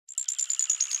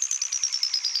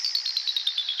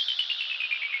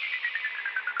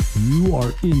You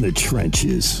are in the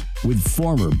trenches with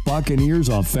former Buccaneers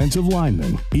offensive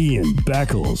lineman Ian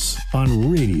Beckles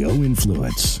on Radio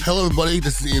Influence. Hello, everybody.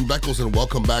 This is Ian Beckles, and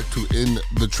welcome back to In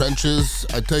the Trenches.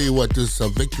 I tell you what, this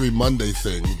Victory Monday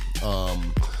thing,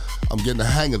 I'm getting the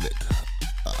hang of it.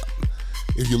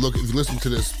 If you listen to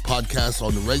this podcast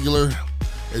on the regular,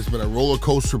 it's been a roller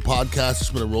coaster podcast. It's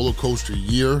been a roller coaster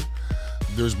year.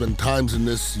 There's been times in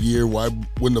this year where I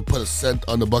wouldn't have put a cent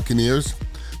on the Buccaneers,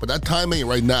 but that time ain't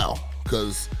right now.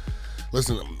 Because,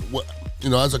 listen,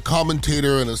 as a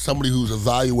commentator and as somebody who's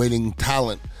evaluating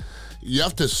talent, you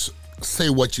have to say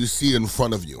what you see in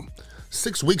front of you.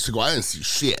 6 weeks ago, I didn't see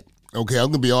shit. Okay, I'm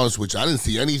gonna be honest with you. I didn't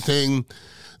see anything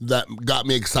that got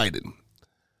me excited.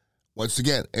 Once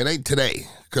again, it ain't today.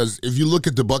 Because if you look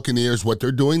at the Buccaneers, what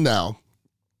they're doing now,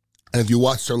 and if you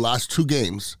watch their last two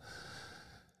games,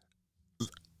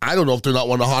 I don't know if they're not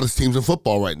one of the hottest teams in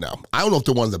football right now. I don't know if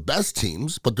they're one of the best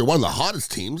teams, but they're one of the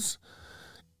hottest teams.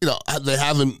 They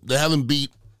haven't beat,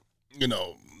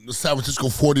 the San Francisco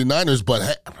 49ers, but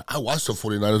hey, I watched the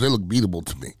 49ers. They look beatable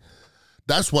to me.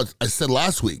 That's what I said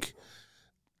last week.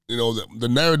 The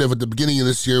narrative at the beginning of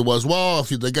this year was, well, if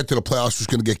they get to the playoffs,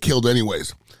 they're going to get killed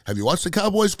anyways. Have you watched the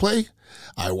Cowboys play?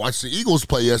 I watched the Eagles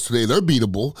play yesterday. They're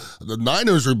beatable. The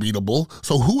Niners are beatable.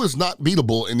 So who is not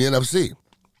beatable in the NFC?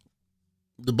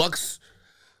 The Bucs,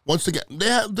 once again,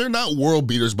 they're not world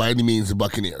beaters by any means, the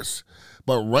Buccaneers.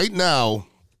 But right now,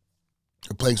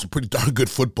 they're playing some pretty darn good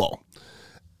football.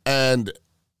 And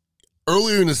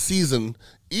earlier in the season,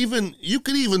 you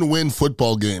could even win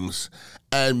football games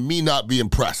and me not be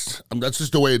impressed. That's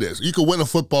just the way it is. You could win a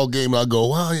football game and I'll go,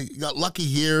 well, you got lucky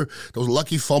here. There was a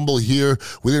lucky fumble here.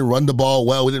 We didn't run the ball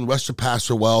well. We didn't rush the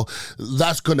passer well.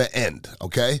 That's going to end,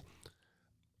 okay?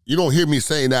 You don't hear me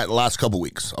saying that in the last couple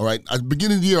weeks, all right? At the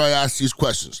beginning of the year, I asked these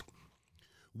questions.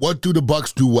 What do the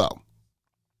Bucs do well?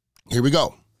 Here we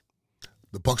go.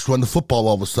 The Bucs run the football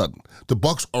all of a sudden. The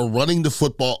Bucs are running the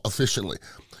football efficiently.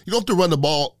 You don't have to run the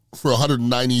ball for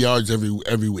 190 yards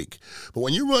every week. But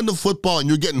when you run the football and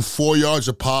you're getting 4 yards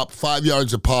a pop, 5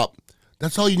 yards a pop,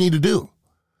 that's all you need to do.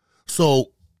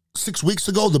 So 6 weeks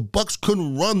ago, the Bucs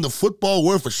couldn't run the football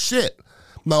worth of shit.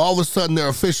 Now all of a sudden they're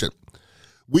efficient.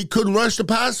 We couldn't rush the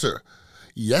passer.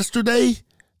 Yesterday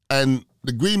and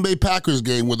the Green Bay Packers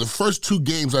game were the first two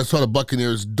games I saw the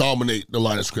Buccaneers dominate the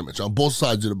line of scrimmage on both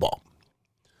sides of the ball.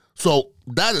 So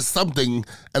that is something,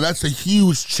 and that's a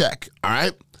huge check, all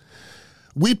right?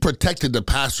 We protected the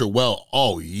passer well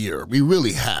all year. We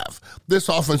really have. This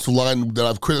offensive line that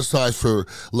I've criticized for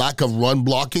lack of run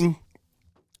blocking,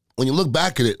 when you look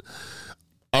back at it,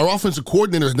 our offensive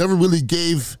coordinators never really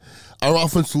gave our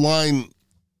offensive line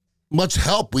much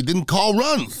help. We didn't call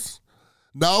runs.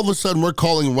 Now all of a sudden we're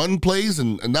calling run plays,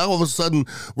 and now all of a sudden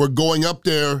we're going up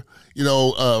there,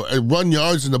 and run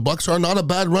yards, and the Bucs are not a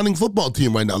bad running football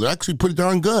team right now. They're actually pretty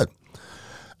darn good.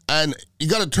 And you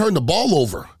got to turn the ball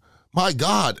over. My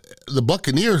God, the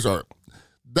Buccaneers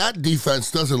that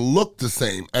defense doesn't look the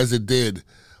same as it did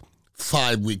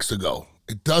 5 weeks ago.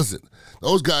 It doesn't.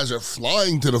 Those guys are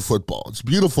flying to the football. It's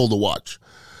beautiful to watch.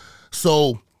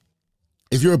 So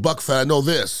if you're a Buc fan, know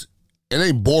this. It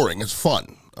ain't boring. It's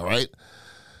fun, all right?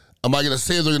 Am I going to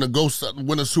say they're going to go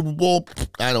win a Super Bowl?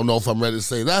 I don't know if I'm ready to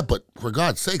say that, but for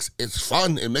God's sakes, it's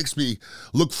fun. It makes me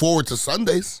look forward to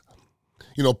Sundays.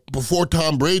 Before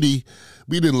Tom Brady,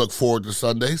 we didn't look forward to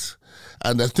Sundays.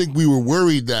 And I think we were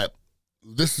worried that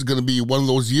this is going to be one of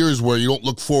those years where you don't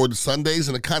look forward to Sundays,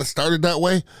 and it kind of started that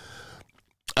way.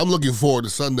 I'm looking forward to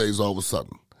Sundays all of a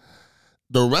sudden.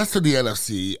 The rest of the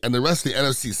NFC and the rest of the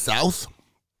NFC South,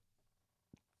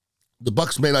 the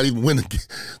Bucs may not even win.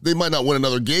 They might not win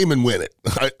another game and win it.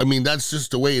 I mean, that's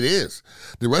just the way it is.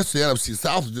 The rest of the NFC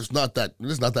South is just not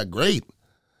that great.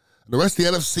 The rest of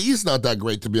the NFC is not that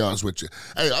great, to be honest with you.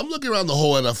 Hey, I'm looking around the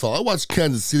whole NFL. I watched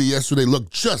Kansas City yesterday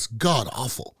look just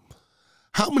god-awful.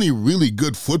 How many really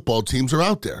good football teams are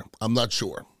out there? I'm not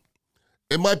sure.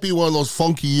 It might be one of those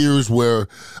funky years where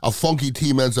a funky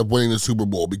team ends up winning the Super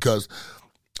Bowl, because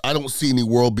I don't see any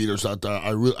world beaters out there.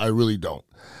 I really don't.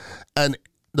 And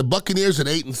the Buccaneers at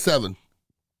 8-7.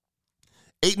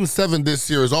 8-7 this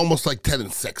year is almost like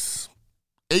 10-6.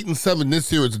 8-7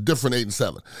 this year is a different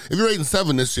 8-7. If you're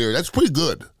 8-7 this year, that's pretty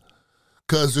good,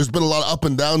 because there's been a lot of up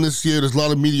and down this year. There's a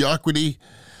lot of mediocrity,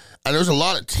 and there's a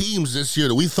lot of teams this year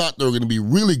that we thought they were going to be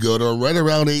really good or right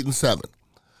around 8-7.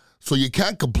 So you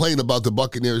can't complain about the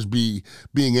Buccaneers being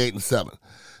 8-7.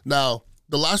 Now,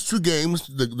 the last two games,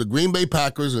 the Green Bay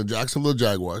Packers and the Jacksonville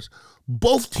Jaguars,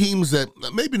 both teams that,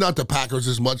 maybe not the Packers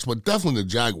as much, but definitely the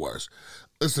Jaguars.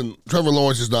 Listen, Trevor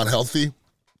Lawrence is not healthy.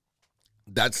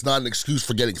 That's not an excuse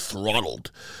for getting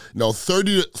throttled. No,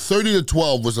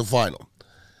 30-12 was the final.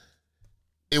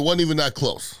 it wasn't even that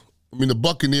close. I mean, the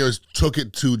Buccaneers took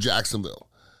it to Jacksonville.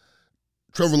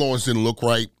 Trevor Lawrence didn't look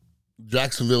right.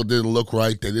 Jacksonville didn't look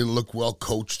right. They didn't look well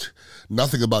coached.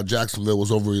 Nothing about Jacksonville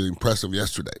was overly impressive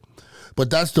yesterday. But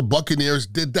that's the Buccaneers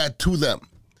did that to them.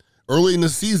 Early in the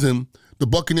season, the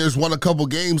Buccaneers won a couple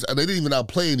games, and they didn't even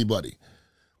outplay anybody.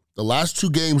 The last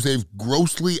 2 games, they've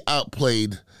grossly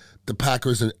outplayed the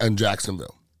Packers and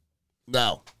Jacksonville.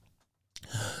 Now,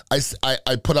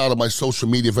 I put out on my social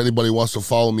media, if anybody wants to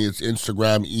follow me, it's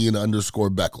Instagram,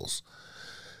 Ian_Beckles.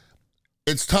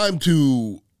 It's time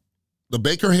to, the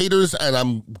Baker haters, and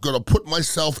I'm going to put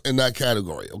myself in that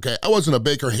category, okay? I wasn't a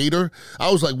Baker hater.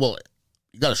 I was like, well,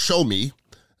 you got to show me.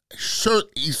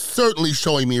 He's certainly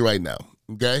showing me right now,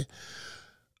 okay?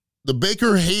 The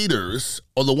Baker haters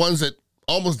are the ones that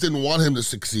almost didn't want him to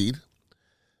succeed.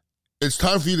 It's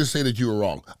time for you to say that you were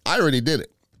wrong. I already did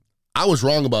it. I was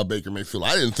wrong about Baker Mayfield.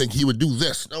 I didn't think he would do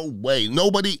this. No way.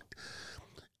 Nobody.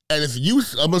 And if you,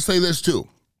 I'm going to say this too.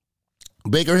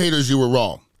 Baker haters, you were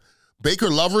wrong. Baker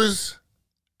lovers,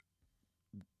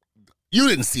 you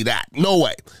didn't see that. No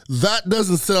way. That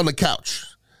doesn't sit on the couch.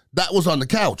 That was on the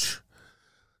couch.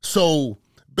 So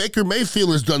Baker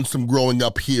Mayfield has done some growing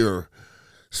up here,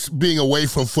 being away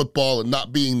from football and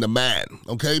not being the man,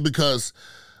 okay? Because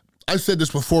I said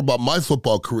this before about my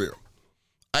football career.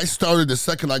 I started the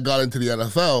second I got into the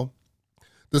NFL.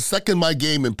 The second my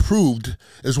game improved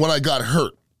is when I got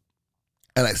hurt.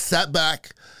 And I sat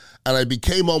back and I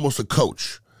became almost a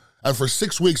coach. And for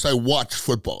 6 weeks, I watched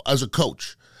football as a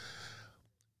coach.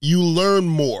 You learn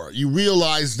more. You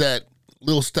realize that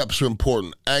little steps are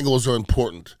important. Angles are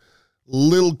important.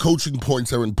 Little coaching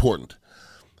points are important.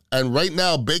 And right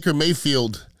now, Baker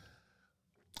Mayfield,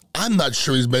 I'm not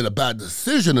sure he's made a bad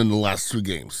decision in the last 2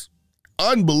 games.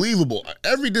 Unbelievable.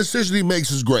 Every decision he makes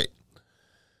is great.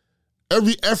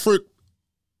 Every effort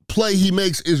play he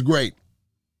makes is great.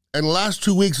 And the last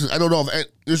 2 weeks, I don't know,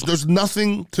 there's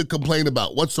nothing to complain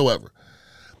about whatsoever.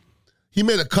 He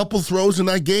made a couple throws in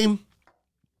that game.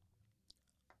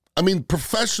 I mean,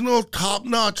 professional,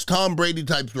 top-notch Tom Brady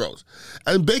type throws.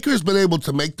 And Baker's been able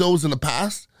to make those in the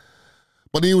past,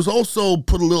 but he was also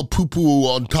put a little poo-poo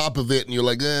on top of it, and you're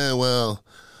like, well,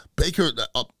 Baker,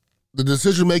 the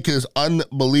decision-making is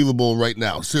unbelievable right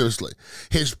now, seriously.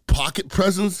 His pocket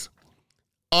presence,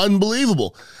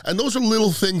 unbelievable. And those are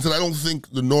little things that I don't think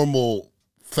the normal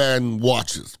fan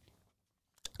watches.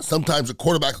 Sometimes a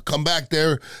quarterback will come back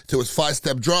there to his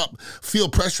 5-step drop, feel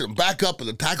pressure, and back up, and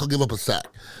the tackle give up a sack.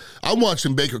 I'm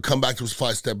watching Baker come back to his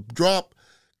 5-step drop,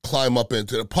 climb up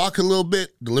into the pocket a little bit,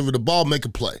 deliver the ball, make a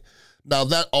play. Now,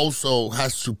 that also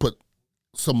has to put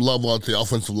some love onto the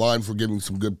offensive line for giving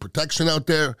some good protection out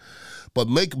there. But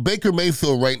Baker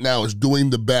Mayfield right now is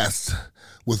doing the best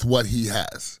with what he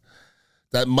has.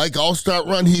 That Mike Allstott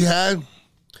run he had,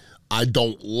 I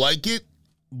don't like it,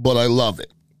 but I love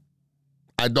it.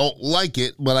 I don't like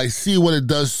it, but I see what it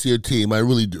does to your team. I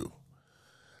really do.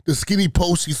 The skinny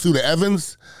post he threw to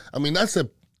Evans, I mean, that's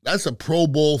a Pro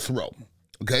Bowl throw.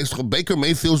 Okay, so Baker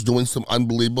Mayfield's doing some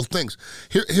unbelievable things.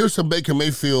 Here's some Baker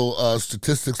Mayfield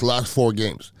statistics the last 4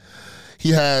 games.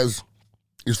 He's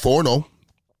 4-0,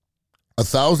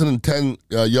 1,010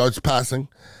 yards passing,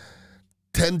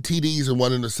 10 TDs and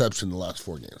 1 interception in the last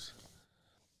 4 games.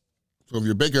 So if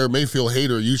you're a Baker Mayfield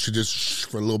hater, you should just shh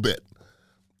for a little bit.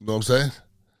 You know what I'm saying?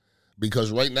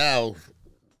 Because right now,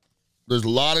 there's a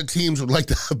lot of teams who would like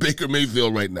to have Baker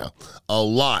Mayfield right now. A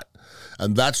lot.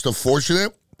 And that's the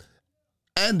fortunate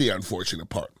and the unfortunate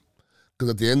part.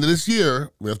 Because at the end of this year,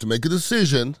 we have to make a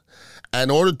decision. And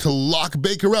in order to lock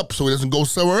Baker up so he doesn't go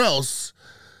somewhere else,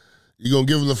 you're going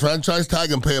to give him the franchise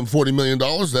tag and pay him $40 million?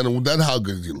 Then how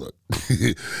good does he look?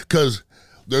 Because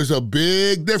there's a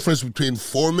big difference between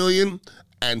 $4 million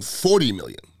and $40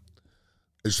 million.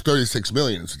 It's $36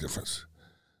 million is the difference.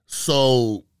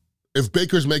 So if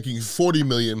Baker's making $40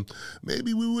 million,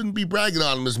 maybe we wouldn't be bragging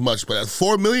on him as much. But at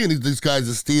 $4 million, these guys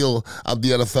are steal of the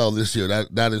NFL this year.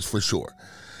 That is for sure.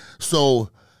 So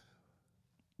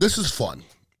this is fun.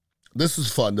 This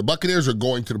is fun. The Buccaneers are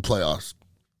going to the playoffs.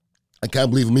 I can't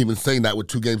believe I'm even saying that with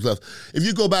 2 games left. If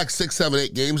you go back 6, 7,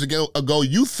 8 games ago,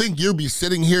 you think you'll be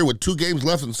sitting here with 2 games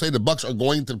left and say the Bucs are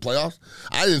going to the playoffs?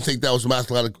 I didn't think that was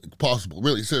mathematically possible,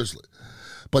 really, seriously.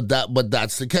 But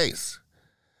that's the case.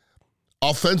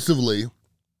 Offensively,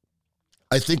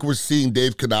 I think we're seeing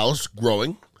Dave Canales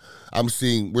growing.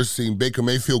 We're seeing Baker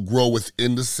Mayfield grow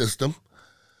within the system.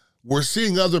 We're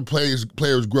seeing other players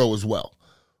grow as well.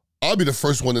 I'll be the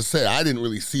first one to say I didn't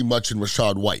really see much in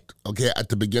Rachaad White, okay, at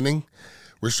the beginning.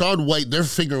 Rachaad White, they're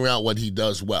figuring out what he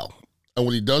does well. And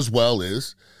what he does well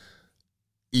is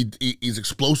he's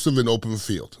explosive in open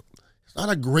field. He's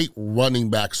not a great running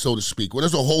back, so to speak. When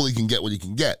there's a hole, he can get what he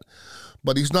can get.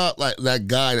 But he's not like that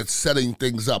guy that's setting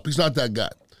things up. He's not that guy.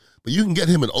 But you can get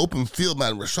him an open field,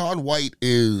 man. Rachaad White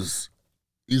he's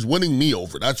winning me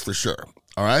over, that's for sure.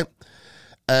 All right?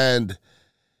 And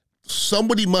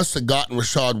somebody must have gotten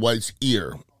Rachaad White's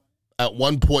ear at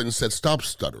one point and said, stop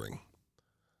stuttering.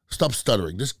 Stop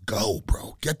stuttering. Just go,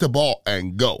 bro. Get the ball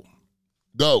and go.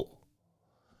 Go.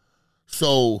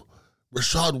 So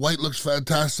Rachaad White looks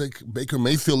fantastic. Baker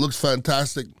Mayfield looks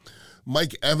fantastic.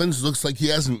 Mike Evans looks like he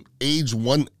hasn't aged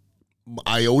one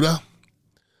iota.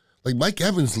 Like, Mike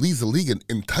Evans leads the league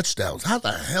in touchdowns. How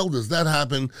the hell does that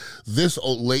happen this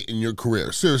late in your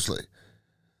career? Seriously.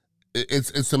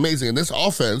 It's amazing. And this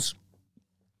offense,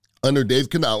 under Dave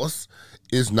Canales,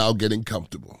 is now getting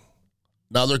comfortable.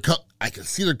 Now I can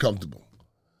see they're comfortable.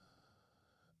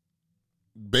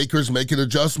 Baker's making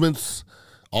adjustments.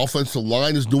 Offensive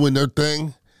line is doing their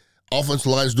thing.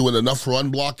 Offensive line is doing enough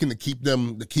run blocking to keep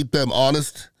them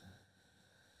honest.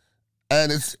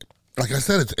 And it's, like I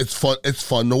said, it's fun. It's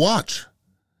fun to watch.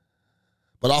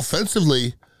 But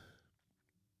offensively,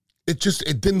 it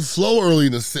didn't flow early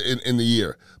in the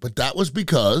year. But that was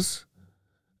because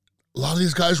a lot of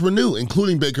these guys were new,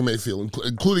 including Baker Mayfield,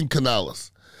 including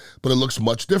Canales. But it looks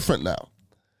much different now.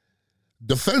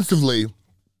 Defensively,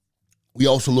 we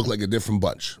also look like a different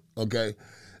bunch. Okay,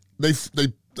 they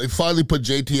finally put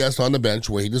JTS on the bench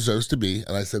where he deserves to be,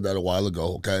 and I said that a while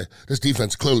ago. Okay, this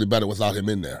defense is clearly better without him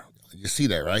in there. You see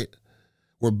that, right?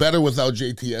 We're better without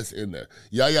JTS in there.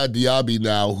 Yaya Diaby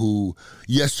now, who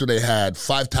yesterday had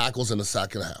 5 tackles and a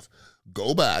sack and a half.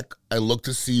 Go back and look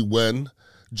to see when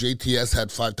JTS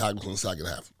had 5 tackles in the second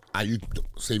half. You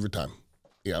save your time.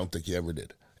 Yeah, I don't think he ever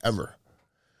did. Ever.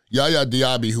 Yaya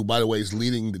Diaby, who, by the way, is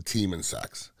leading the team in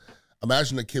sacks.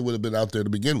 Imagine the kid would have been out there to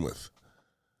begin with.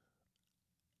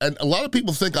 And a lot of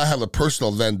people think I have a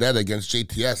personal vendetta against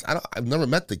JTS. I've never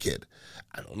met the kid.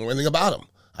 I don't know anything about him.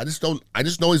 I just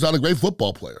know he's not a great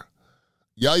football player.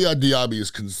 Yaya Diaby is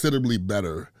considerably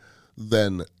better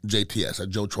than JTS,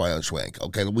 Joe Tryon-Schwank.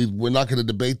 Okay, we're not going to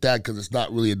debate that because it's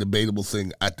not really a debatable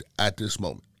thing at this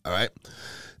moment. All right?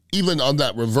 Even on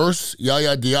that reverse,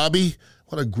 Yaya Diaby,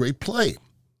 what a great play.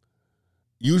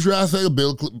 Use your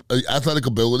athletic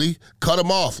ability. Cut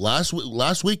him off. Last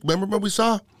week, remember what we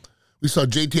saw? We saw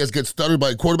JTS get stuttered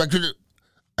by a quarterback,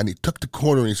 and he took the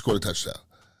corner and he scored a touchdown.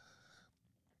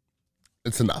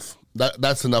 It's enough.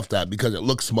 That's enough because it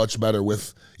looks much better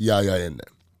with Yaya in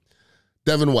there.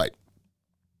 Devin White.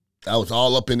 I was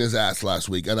all up in his ass last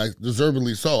week, and I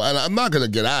deservedly so. And I'm not going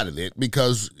to get out of it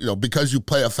because you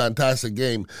play a fantastic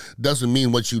game doesn't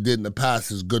mean what you did in the past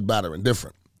is good, bad, or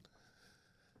indifferent.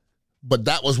 But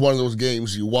that was one of those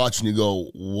games you watch and you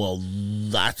go, well,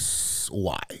 that's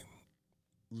why.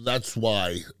 That's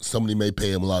why somebody may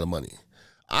pay him a lot of money.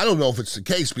 I don't know if it's the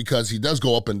case because he does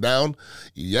go up and down.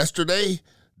 Yesterday,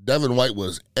 Devin White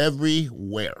was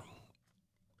everywhere.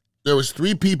 There was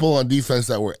 3 people on defense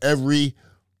that were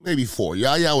maybe 4.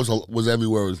 Yaya was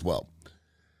everywhere as well.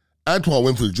 Antoine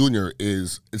Winfield Jr.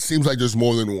 it seems like there's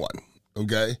more than one,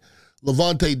 okay?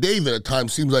 Levante David at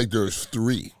times seems like there's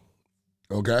 3,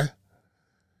 okay?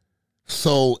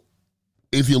 So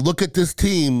if you look at this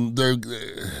team,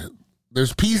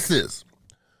 there's pieces.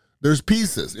 There's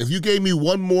pieces. If you gave me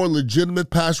one more legitimate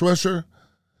pass rusher,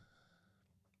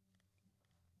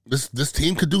 this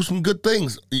team could do some good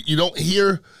things. You don't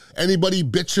hear anybody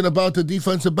bitching about the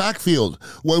defensive backfield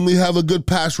when we have a good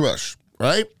pass rush,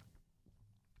 right?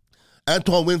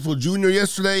 Antoine Winfield Jr.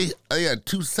 yesterday, he had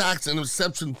 2 sacks,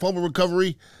 interception, fumble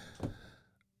recovery.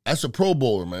 That's a Pro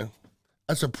Bowler, man.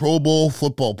 That's a Pro Bowl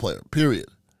football player, period.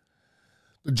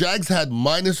 The Jags had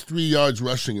 -3 yards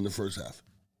rushing in the first half.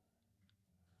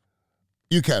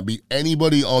 You can't beat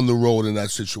anybody on the road in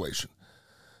that situation.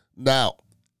 Now,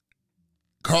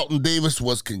 Carlton Davis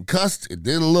was concussed. It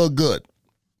didn't look good.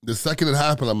 The second it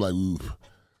happened, I'm like, ooh,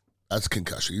 that's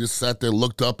concussion. He just sat there,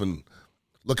 looking up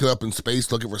in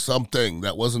space, looking for something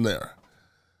that wasn't there.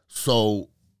 So,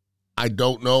 I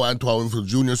don't know. Antoine Winfield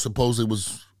Jr. supposedly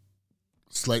was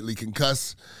slightly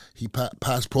concussed. He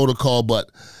passed protocol, but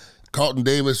Carlton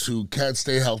Davis, who can't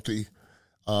stay healthy,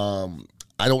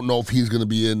 I don't know if he's going to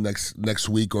be in next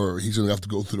week or he's going to have to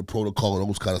go through the protocol and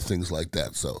those kind of things like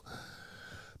that. So,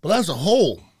 but as a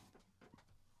whole,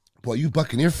 boy, you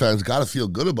Buccaneer fans got to feel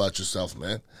good about yourself,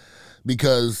 man,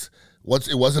 because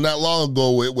it wasn't that long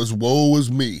ago. It was woe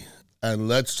is me, and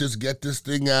let's just get this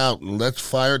thing out and let's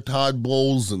fire Todd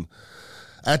Bowles. And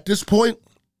at this point,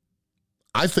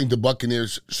 I think the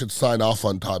Buccaneers should sign off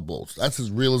on Todd Bowles. That's as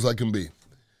real as I can be.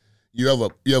 You have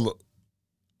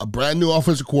a brand new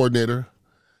offensive coordinator.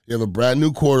 You have a brand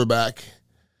new quarterback.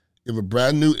 You have a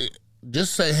brand new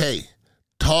just say, hey,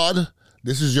 Todd,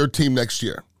 this is your team next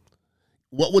year.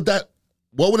 What would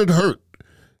it hurt?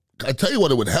 I tell you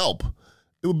what it would help.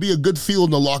 It would be a good feel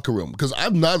in the locker room because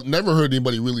I've never heard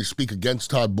anybody really speak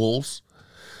against Todd Bowles.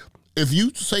 If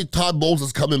you say Todd Bowles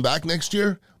is coming back next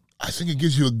year, I think it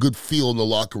gives you a good feel in the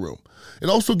locker room. It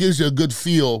also gives you a good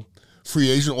feel free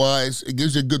agent-wise. It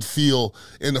gives you a good feel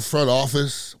in the front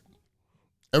office.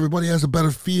 Everybody has a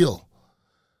better feel.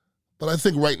 But I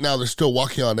think right now they're still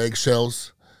walking on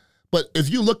eggshells. But if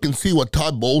you look and see what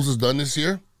Todd Bowles has done this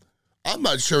year, I'm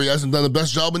not sure he hasn't done the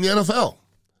best job in the NFL.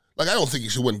 Like, I don't think he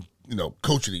should win,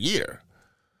 Coach of the Year.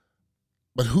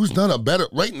 But who's done a better?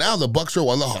 Right now, the Bucs are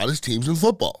one of the hottest teams in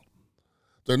football.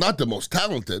 They're not the most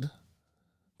talented.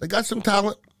 They got some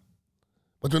talent,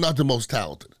 but they're not the most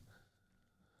talented.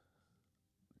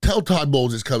 Tell Todd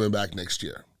Bowles is coming back next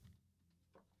year.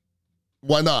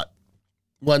 Why not?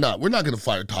 Why not? We're not going to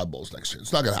fire Todd Bowles next year.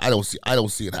 It's not going to. I don't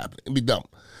see it happening. It'd be dumb.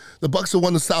 The Bucs have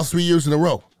won the South 3 years in a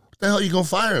row. What the hell are you going to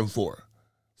fire him for?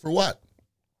 For what?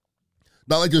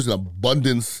 Not like there's an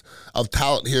abundance of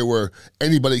talent here where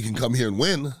anybody can come here and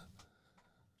win.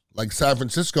 Like San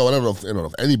Francisco, I don't know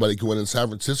if anybody can win in San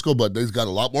Francisco, but they've got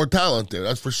a lot more talent there,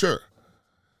 that's for sure.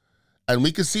 And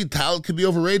we can see talent can be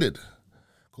overrated.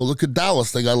 Go look at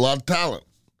Dallas. They got a lot of talent.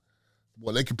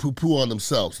 Well, they can poo-poo on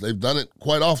themselves. They've done it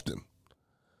quite often.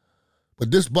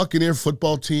 But this Buccaneer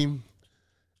football team,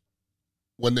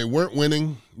 when they weren't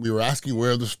winning, we were asking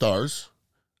where are the stars.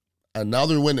 And now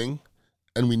they're winning,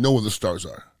 and we know where the stars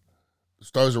are. The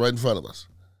stars are right in front of us.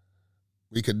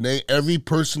 We could name every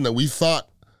person that we thought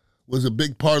was a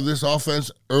big part of this offense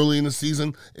early in the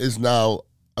season is now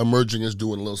emerging as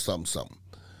doing a little something.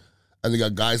 And they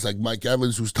got guys like Mike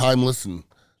Evans, who's timeless and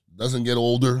doesn't get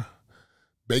older.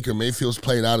 Baker Mayfield's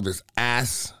playing out of his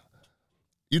ass.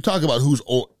 You talk about who's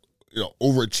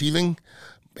overachieving.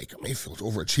 Baker Mayfield's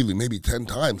overachieving maybe 10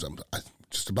 times.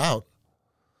 Just about.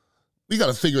 We got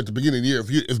to figure at the beginning of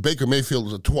the year, if Baker Mayfield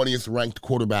was a 20th ranked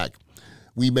quarterback,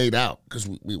 we made out because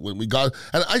when we got,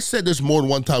 and I said this more than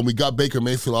one time, we got Baker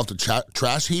Mayfield off the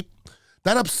trash heap.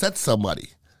 That upsets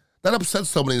somebody. That upsets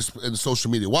somebody in social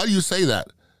media. Why do you say that?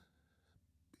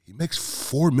 He makes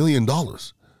 $4 million.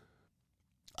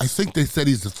 I think they said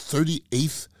he's the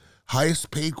 38th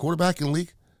highest paid quarterback in the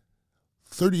league.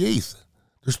 38th.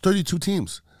 There's 32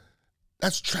 teams.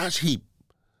 That's trash heap.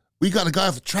 We got a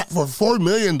guy for $4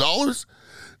 million?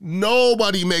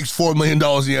 Nobody makes $4 million in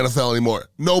the NFL anymore.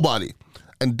 Nobody.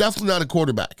 And definitely not a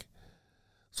quarterback.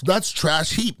 So that's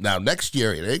trash heap. Now, next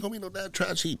year, it ain't going to be no damn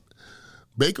trash heap.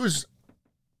 Baker's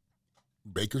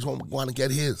want to get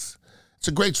his. It's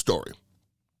a great story.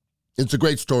 It's a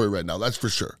great story right now, that's for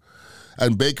sure.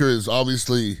 And Baker is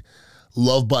obviously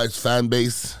loved by his fan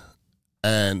base,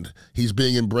 and he's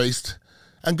being embraced.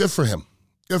 And good for him.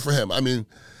 Good for him. I mean,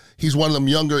 he's one of them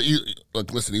younger.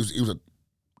 Look, listen, he was a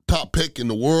top pick in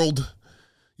the world.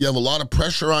 You have a lot of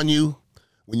pressure on you.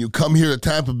 When you come here to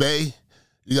Tampa Bay,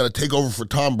 you got to take over for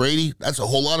Tom Brady. That's a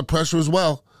whole lot of pressure as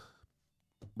well.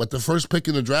 But the first pick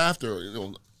in the draft, or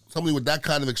somebody with that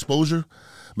kind of exposure,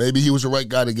 maybe he was the right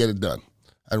guy to get it done.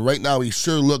 And right now, he's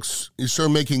sure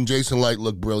making Jason Light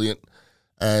look brilliant,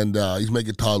 and he's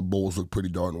making Todd Bowles look pretty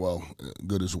darn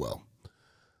good as well.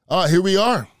 All right, here we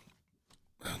are.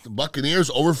 The Buccaneers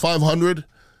over 500.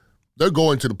 They're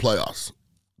going to the playoffs.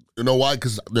 You know why?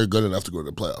 Because they're good enough to go to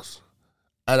the playoffs.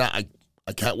 And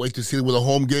I can't wait to see them with a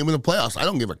home game in the playoffs. I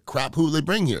don't give a crap who they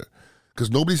bring here because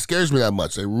nobody scares me that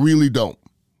much. They really don't.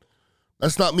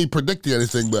 That's not me predicting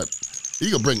anything, but you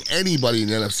can bring anybody in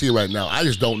the NFC right now. I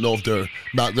just don't know if they're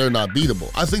not beatable.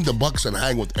 I think the Bucs can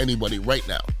hang with anybody right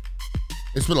now.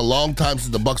 It's been a long time since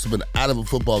the Bucs have been out of a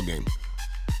football game.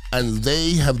 And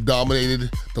they have dominated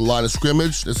the line of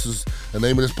scrimmage. This is the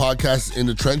name of this podcast, In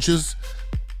the Trenches.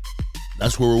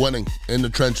 That's where we're winning, in the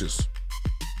trenches.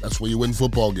 That's where you win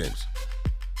football games.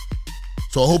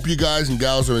 So I hope you guys and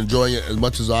gals are enjoying it as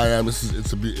much as I am.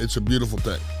 It's a beautiful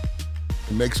thing.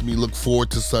 It makes me look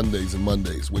forward to Sundays and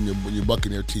Mondays when your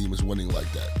Buccaneer team is winning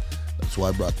like that. That's why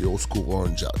I brought the old school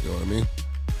orange out, you know what I mean?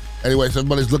 Anyways,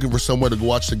 everybody's looking for somewhere to go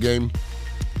watch the game.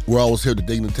 We're always here at the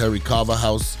Dignitary Kava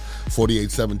House,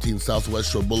 4817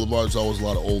 Southwest Shore Boulevard. There's always a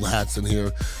lot of old hats in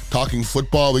here. Talking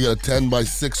football, we got a 10 by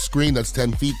 6 screen. That's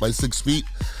 10 feet by 6 feet.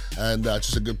 And it's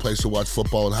just a good place to watch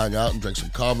football and hang out and drink some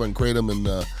kava and kratom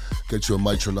and get you a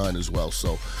Mitra 9 as well.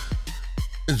 So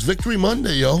it's Victory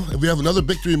Monday, yo. If we have another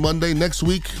Victory Monday next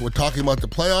week, we're talking about the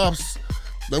playoffs.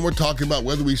 Then we're talking about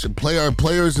whether we should play our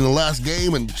players in the last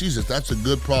game. And Jesus, that's a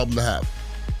good problem to have.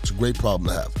 It's a great problem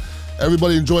to have.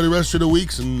 Everybody enjoy the rest of the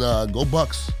weeks and go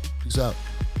Bucs. Peace out.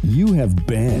 You have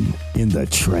been in the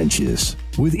trenches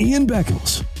with Ian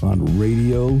Beckles on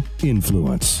Radio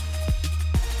Influence.